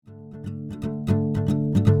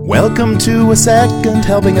Welcome to a second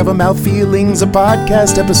helping of a Mouth Feelings, a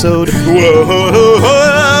podcast episode.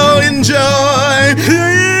 Whoa, enjoy,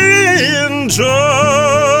 enjoy.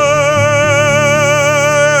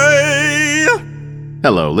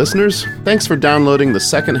 Hello, listeners. Thanks for downloading the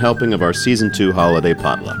second helping of our Season 2 Holiday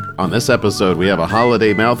Potluck. On this episode, we have a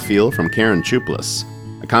holiday mouthfeel from Karen Chuplis,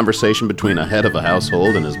 a conversation between a head of a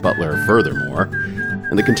household and his butler, furthermore,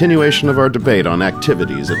 and the continuation of our debate on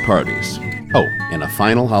activities at parties. Oh, and a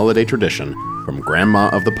final holiday tradition from Grandma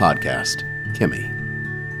of the podcast, Kimmy.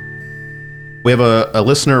 We have a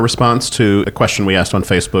listener response to a question we asked on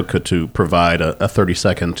Facebook to provide a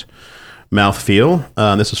 30-second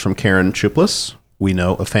mouthfeel. This is from Karen Chuplis. We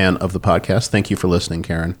know, a fan of the podcast. Thank you for listening,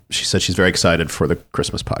 Karen. She said she's very excited for the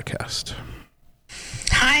Christmas podcast.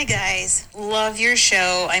 Hi, guys. Love your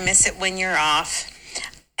show. I miss it when you're off.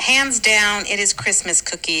 Hands down, it is Christmas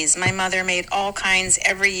cookies. My mother made all kinds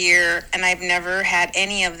every year, and I've never had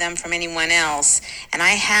any of them from anyone else. And I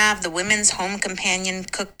have the Women's Home Companion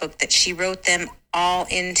cookbook that she wrote them all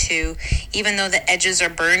into, even though the edges are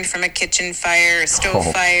burned from a kitchen fire, a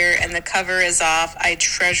stove fire, and the cover is off. I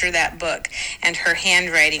treasure that book and her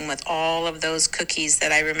handwriting with all of those cookies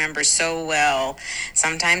that I remember so well.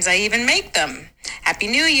 Sometimes I even make them. Happy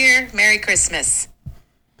New Year. Merry Christmas.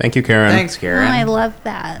 Thank you, Karen. Thanks, Karen. Oh, I love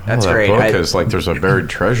that. That's that great. Book is like there's a buried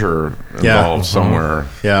treasure involved somewhere.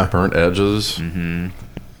 Yeah. Burnt edges.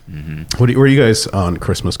 Were you guys on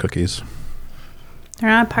Christmas cookies? They're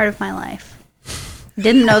not a part of my life.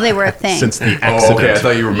 Didn't know they were a thing. Since the accident. Oh, okay. I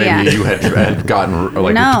thought you were maybe you had gotten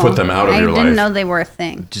like no, put them out of your life. I didn't know they were a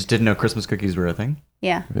thing. Just didn't know Christmas cookies were a thing.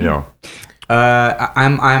 Yeah. Yeah.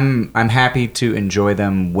 I'm happy to enjoy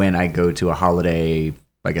them when I go to a holiday.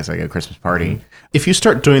 I guess like a Christmas party. If you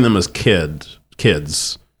start doing them as kids,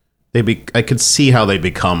 I could see how they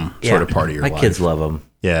become sort of part of your life. My kids love them.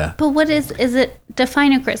 Yeah. But what is it?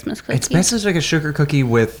 Define a Christmas cookie. It's basically like a sugar cookie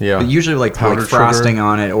with usually like powdered frosting sugar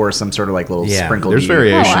on it or some sort of like little sprinkled. There's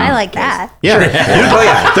variation. Oh, I like that. Yeah. Oh,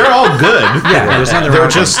 yeah. They're all good. Yeah, there's nothing wrong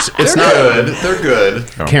with them. It's not good. They're good.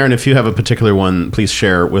 Karen, if you have a particular one, please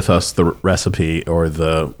share with us the recipe or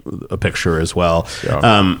a picture as well.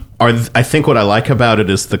 Yeah. I think what I like about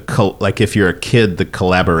it is like if you're a kid, the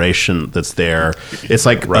collaboration that's there. It's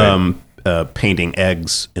like painting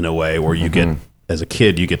eggs in a way where you get, as a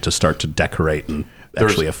kid, you get to start to decorate and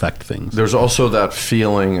actually affect things. There's also that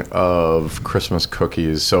feeling of Christmas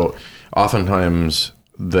cookies. So oftentimes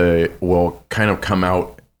they will kind of come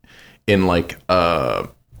out in like a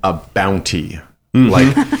bounty.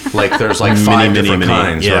 Like there's like five different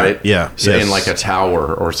kinds, right? Yeah. So in like a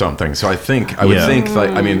tower or something. So I would think like,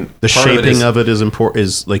 I mean, the shaping of it is important.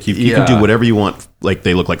 Is like you can do whatever you want. Like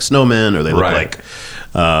they look like snowmen, or they look like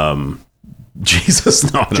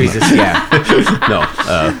Jesus. No, yeah. No.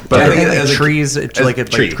 But I think like as trees, like a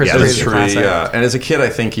tree, Christmas tree. Yeah. And as a kid, I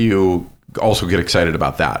think you also get excited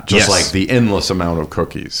about that. Just like the endless amount of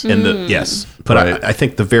cookies. And but I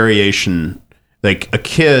think the variation, like a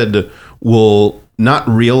kid will not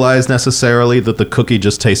realize necessarily that the cookie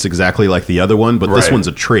just tastes exactly like the other one, but this one's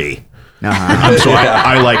a tree. So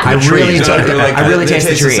I like the tree. I really taste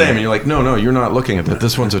the tree. Same, and you're like, no, you're not looking at that.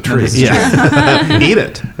 This one's a tree. Eat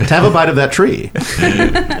it. Have a bite of that tree.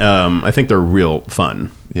 I think they're real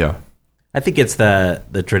fun. Yeah. I think it's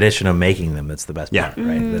the tradition of making them that's the best part,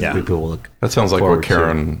 right? That people will look. That sounds like what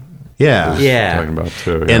Karen. Yeah. Talking about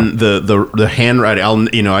too. Yeah. And the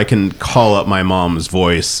handwriting, I can call up my mom's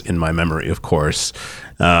voice in my memory, of course,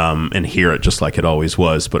 and hear it just like it always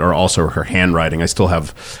was, but also her handwriting. I still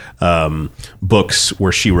have books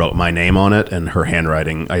where she wrote my name on it, and her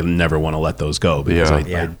handwriting, I never want to let those go because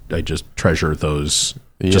I just treasure those.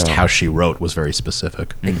 Just how she wrote was very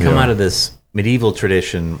specific. They come out of this medieval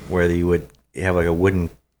tradition where you would have like a wooden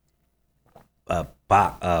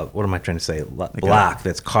what am I trying to say? Block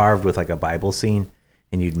that's carved with like a Bible scene,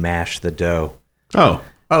 and you'd mash the dough. Oh,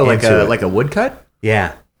 like a woodcut?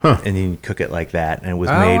 Yeah. And then you cook it like that, and it was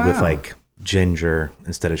made with like ginger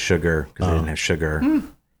instead of sugar because they didn't have sugar.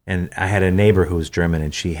 And I had a neighbor who was German,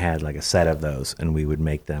 and she had like a set of those, and we would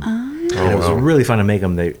make them. And it was really fun to make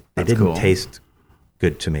them. They didn't taste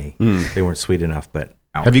good to me. They weren't sweet enough, but.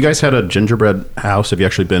 Have you guys had a gingerbread house? Have you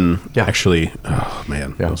actually been? Yeah. Actually, oh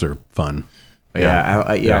man, those are fun.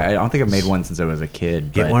 I don't think I've made one since I was a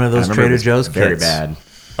kid. Get one of those Trader Joe's kits. Very bad.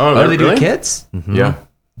 Oh, they do kits? Mm-hmm. Yeah.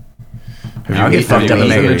 Have you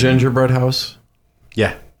eaten a gingerbread house?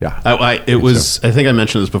 Yeah. It was. I think I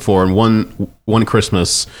mentioned this before. And one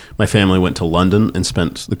Christmas, my family went to London and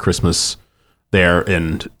spent the Christmas there,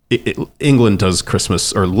 and England does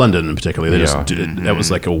Christmas, or London in particular. They just did it. That was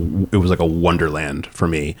like it was like a wonderland for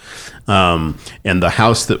me. And the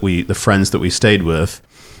house the friends that we stayed with,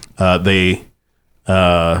 they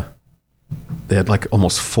had like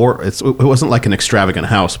almost 4. It wasn't like an extravagant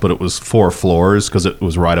house, but it was 4 floors because it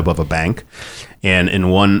was right above a bank. And in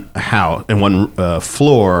one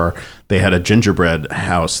floor, they had a gingerbread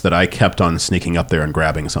house that I kept on sneaking up there and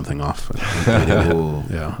grabbing something off.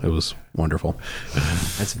 Yeah, it was wonderful.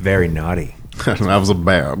 That's very naughty. I was a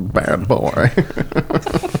bad boy.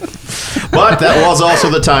 But that was also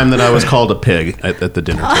the time that I was called a pig at the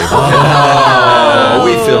dinner table. Oh,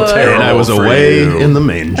 we feel terrible. And I was for away you. in the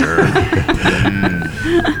manger.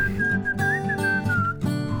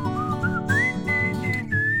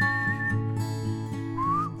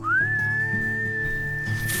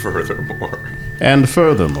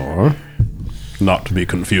 Furthermore, not to be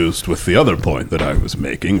confused with the other point that I was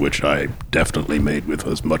making, which I definitely made with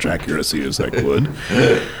as much accuracy as I could.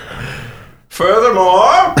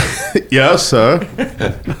 Furthermore, Yes, sir.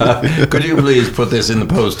 could you please put this in the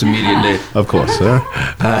post immediately? Of course, sir.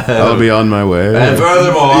 I'll be on my way. And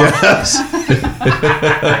furthermore,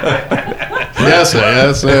 Yes, sir.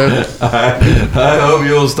 Yes, sir. I hope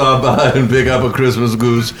you'll stop by and pick up a Christmas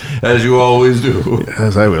goose as you always do.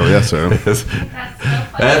 Yes, I will. Yes, sir.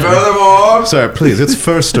 And furthermore, Sir, please, it's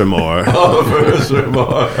Furthermore.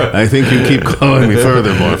 furthermore, I think you keep calling me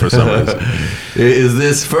Furthermore for some reason. is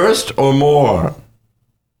this first or more?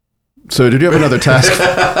 So, did you have another task?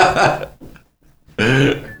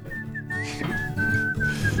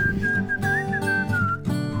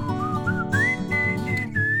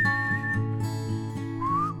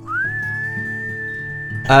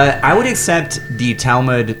 I would accept the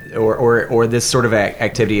Talmud or this sort of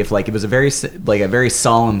activity if like it was a very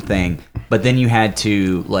solemn thing, but then you had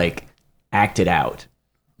to like act it out,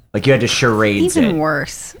 like you had to charades Even it.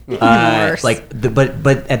 worse. Even worse.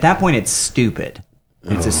 But at that point it's stupid.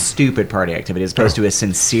 It's a stupid party activity as opposed to a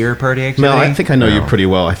sincere party activity. Mel, I think I know you pretty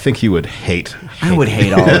well. I think you would hate. I would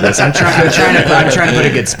hate all of this. I'm trying to put a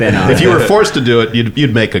good spin on it. If you were forced to do it,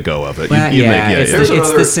 you'd make a go of it. Well, it's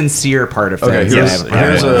another- the sincere part of Okay, things.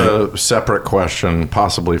 here's a separate question,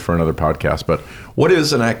 possibly for another podcast. But what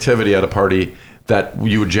is an activity at a party that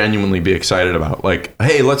you would genuinely be excited about? Like,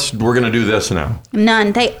 hey, we're gonna do this now.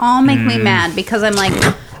 None. They all make me mad because I'm like,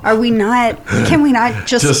 can we not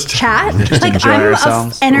just chat? Like, enjoy I'm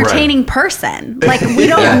ourselves? an entertaining person. Like, we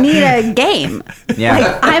don't need a game. Yeah.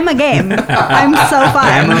 Like, I'm a game. I'm so I'm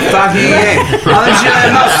fun. a fucking game.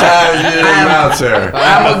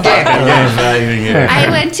 I'm a game. I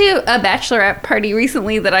went to a bachelorette party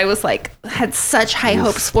recently that I was like, had such high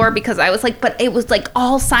hopes for because I was like, but it was like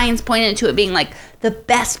all signs pointed to it being like the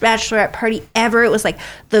best bachelorette party ever. It was like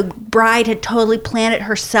the bride had totally planned it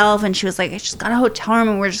herself and she was like, I just got a hotel room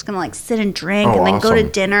and we're just gonna like sit and drink and then go to awesome.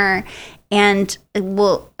 dinner. And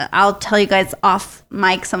I'll tell you guys off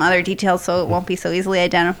mic some other details so it won't be so easily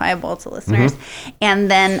identifiable to listeners. And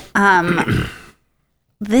then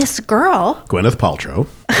this girl Gwyneth Paltrow.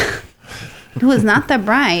 who was not the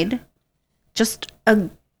bride, just a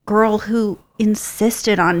girl who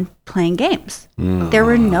insisted on playing games. There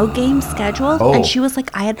were no games scheduled, and she was like,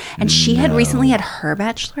 she had recently had her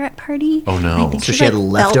bachelorette party. Oh, no. And I think So she had felt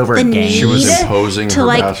leftover the games? She was need imposing to her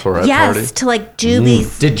like, bachelorette yes, party? to like do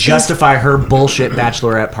these To justify her bullshit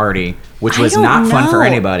bachelorette party, which was not fun for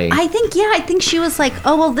anybody. I think she was like,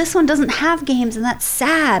 oh, well, this one doesn't have games and that's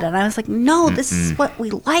sad. And I was like, no, this is what we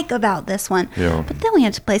like about this one. Yeah. But then we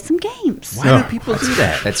had to play some games. Why do people do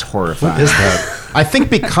that? That's horrifying. I think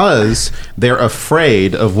because they're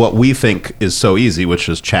afraid of what we think is so easy, which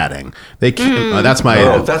is chatting. They can't, that's my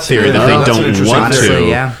theory that they that's an don't interesting want to theory.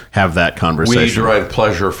 Yeah. have that We conversation. derive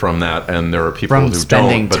pleasure from that, and there are people From who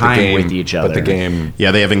spending don't. But time the game, with each But the other. game,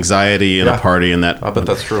 Yeah, they have anxiety in a Yeah. party, and that. I bet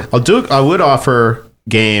that's true. I would offer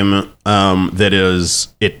game that is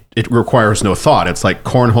it requires no thought. It's like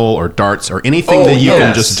cornhole or darts or anything that you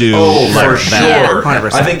can just do like for that. sure.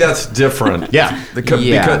 100%. I think that's different. Yeah. Because,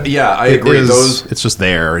 Yeah. I It agree. is- Those it's just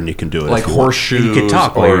there, and you can do it. like if you want. horseshoes. You can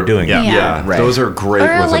talk while you're doing it. Yeah. Yeah. Right. Those are great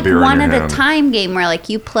Or with like a beer one in at your a hand. time game where like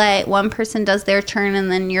you play, one person does their turn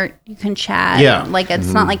and then you can chat. Yeah. Like it's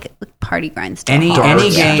not like party grind stuff. Any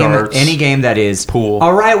Darts. game that is Pool.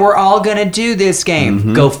 All right, we're all gonna do this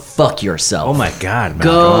game. Go fuck yourself. Oh my God, man.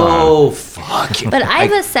 Go fuck you. But I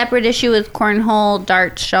have a separate issue with cornhole,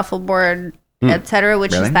 darts, shuffleboard, etc.,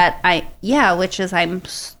 which Really? is that I'm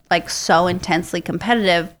like so intensely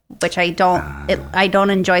competitive, which I don't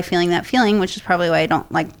enjoy feeling that feeling, which is probably why I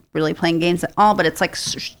don't like really playing games at all. But it's like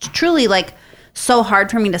truly like so hard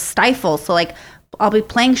for me to stifle. So like I'll be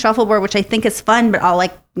playing shuffleboard, which I think is fun, but I'll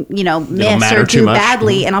like miss matter or too do much.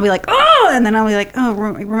 badly, and I'll be like, oh, and then I'll be like, oh,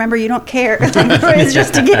 remember, you don't care. Like, it's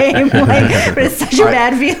just a game. Like, but it's such a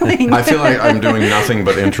bad feeling. I feel like I'm doing nothing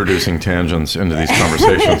but introducing tangents into these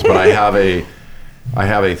conversations, but I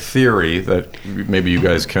have a theory that maybe you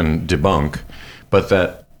guys can debunk, but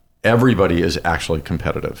that everybody is actually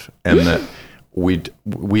competitive, and that we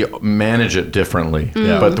manage it differently.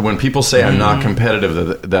 But when people say I'm not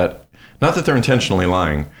competitive, that not that they're intentionally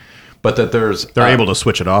lying, but that they're able to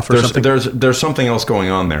switch it off or something. There's something else going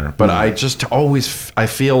on there. But I just always I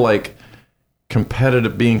feel like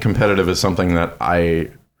being competitive is something that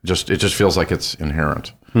it just feels like it's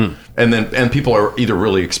inherent. And people are either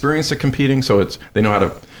really experienced at competing, so they know how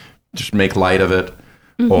to just make light of it,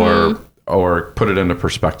 or put it into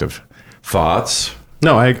perspective. Thoughts?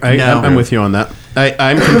 No, I'm with you on that.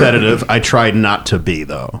 I'm competitive. I try not to be,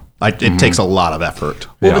 though. It takes a lot of effort.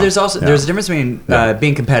 Well, but there's a difference between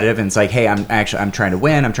being competitive and it's like, hey, I'm trying to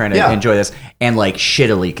win, I'm trying to enjoy this, and like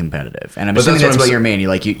shittily competitive. And I'm assuming that's what you're meaning.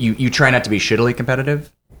 You try not to be shittily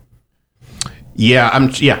competitive. Yeah,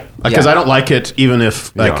 because I don't like it, even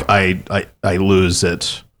if I lose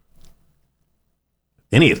at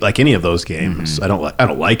any of those games. I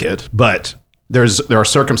don't like it, but there are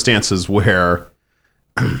circumstances where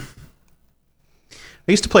I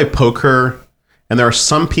used to play poker, and there are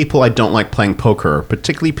some people I don't like playing poker,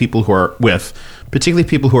 particularly people who are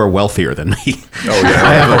wealthier than me. Oh yeah,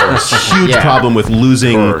 I have a huge problem with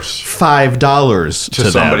losing $5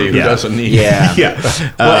 to somebody them. who doesn't need. Yeah.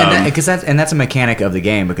 Well, that's a mechanic of the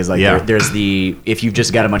game, because there's if you've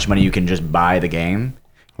just got a bunch of money, you can just buy the game,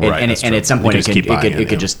 Right, and at some point it could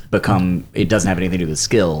it just become, it doesn't have anything to do with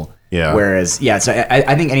skill. Yeah. Whereas so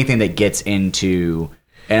I think anything that gets into,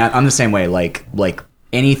 and I'm the same way, like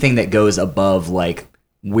anything that goes above, like,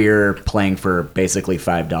 we're playing for basically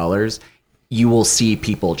 $5, you will see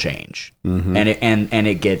people change, and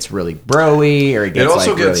it gets really broy, or it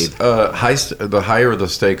gets the higher the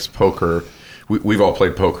stakes poker. We've all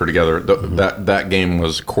played poker together. That game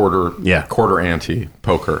was quarter ante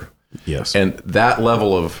poker. Yes, and that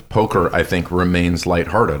level of poker, I think, remains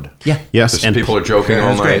lighthearted. Yeah, yes, and people are joking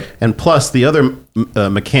all night. And plus, the other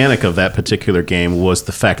mechanic of that particular game was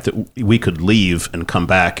the fact that we could leave and come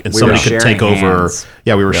back, and somebody could take over.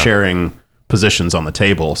 Yeah, we were sharing positions on the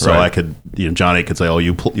table, so I could, Johnny could say, "Oh,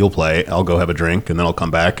 you'll play. I'll go have a drink, and then I'll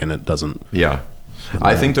come back," and it doesn't. Yeah.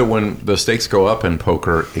 I think that when the stakes go up in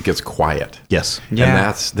poker, it gets quiet. Yes, and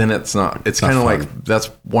then it's not. It's kind of like, that's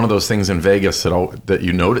one of those things in Vegas that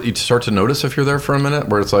you start to notice if you're there for a minute,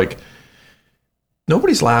 where it's like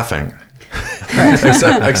nobody's laughing,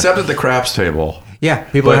 except at the craps table. Yeah,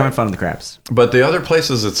 people are having fun with the craps. But the other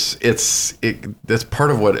places, that's part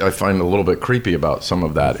of what I find a little bit creepy about some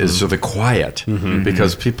of that is the quiet,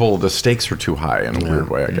 because the stakes are too high in a weird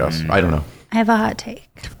way. I guess I don't know. I have a hot take.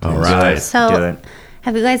 All right. So,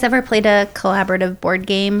 have you guys ever played a collaborative board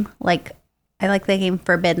game? Like, I like the game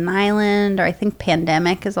Forbidden Island, or I think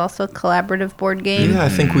Pandemic is also a collaborative board game. Yeah, I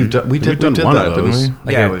think we did one that, of those. didn't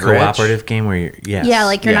we? Like a cooperative game where you're... Yeah,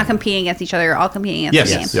 like you're not competing against each other, you're all competing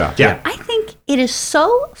against the game. Yeah. I think it is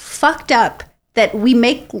so fucked up that we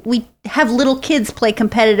have little kids play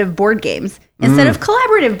competitive board games instead of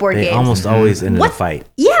collaborative board games. They almost always end in a fight.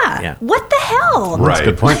 Yeah. What the hell? Right. That's a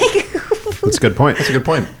good point. That's a good point. That's a good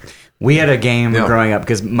point. We had a game growing up,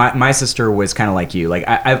 because my sister was kind of like you. Like,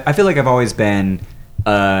 I feel like I've always been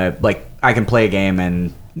like, I can play a game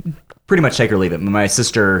and pretty much take or leave it. My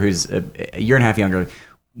sister, who's a year and a half younger,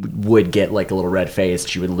 would get like a little red face.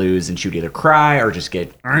 She would lose, and she would either cry or just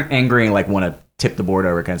get angry and like want to tip the board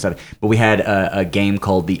over, kind of stuff. But we had a game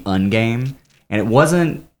called the Ungame, and it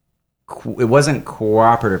wasn't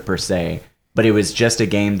cooperative per se, but it was just a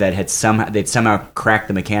game that they'd somehow cracked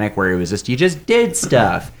the mechanic where it was just, you just did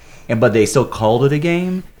stuff, but they still called it a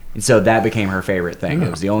game. And so that became her favorite thing. It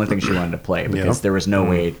was the only thing she wanted to play, because there was no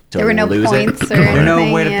way to lose it. There were no points or there were no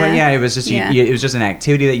anything, way to play. Yeah, it was just it was just an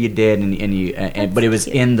activity that you did, but it was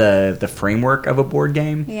in the framework of a board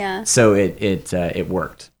game. Yeah. So it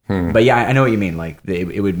worked. But yeah, I know what you mean. Like,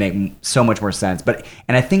 it would make so much more sense.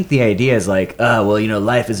 And I think the idea is like,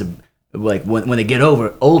 life is like when they get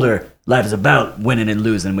older, life is about winning and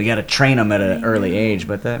losing. We got to train them at an early age.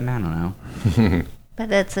 But I don't know. But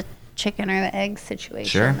that's a chicken or the egg situation.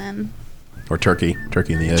 Sure. Then. Or turkey and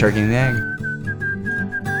the egg. Turkey and the egg.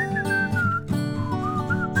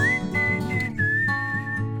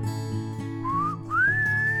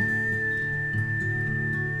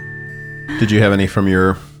 Did you have any from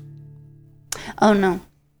your... Oh, no,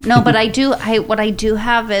 but I do. What I do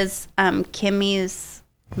have is Kimmy's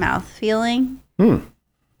mouth feeling.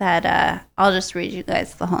 That I'll just read you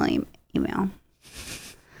guys the whole email.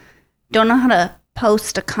 Don't know how to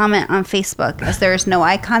post a comment on Facebook, as there is no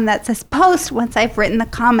icon that says post once I've written the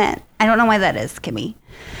comment. I don't know why that is, Kimmy.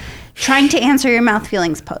 Trying to answer your mouth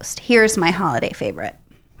feelings post. Here's my holiday favorite.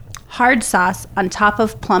 Hard sauce on top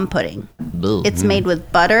of plum pudding. It's made with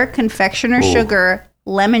butter, confectioner sugar,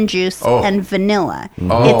 lemon juice, and vanilla.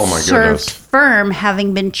 Oh, it's my served goodness. firm,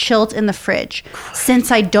 having been chilled in the fridge. Since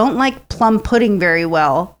I don't like plum pudding very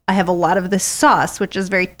well, I have a lot of this sauce, which is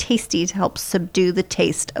very tasty to help subdue the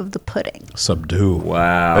taste of the pudding. Subdue.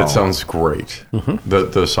 Wow. That sounds great.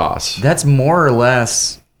 The sauce. That's more or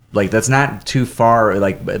less like that's not too far.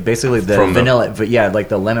 Like basically the From the- vanilla, but yeah, like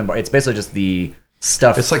the lemon bar. It's basically just the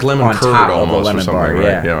stuff. It's like lemon on curd top of the almost or lemon something, bar. right?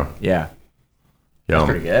 Yeah, Yeah. yeah.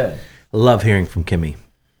 Pretty good. Love hearing from Kimmy.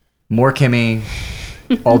 More Kimmy,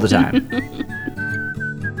 all the time.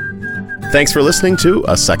 Thanks for listening to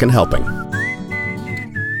A Second Helping.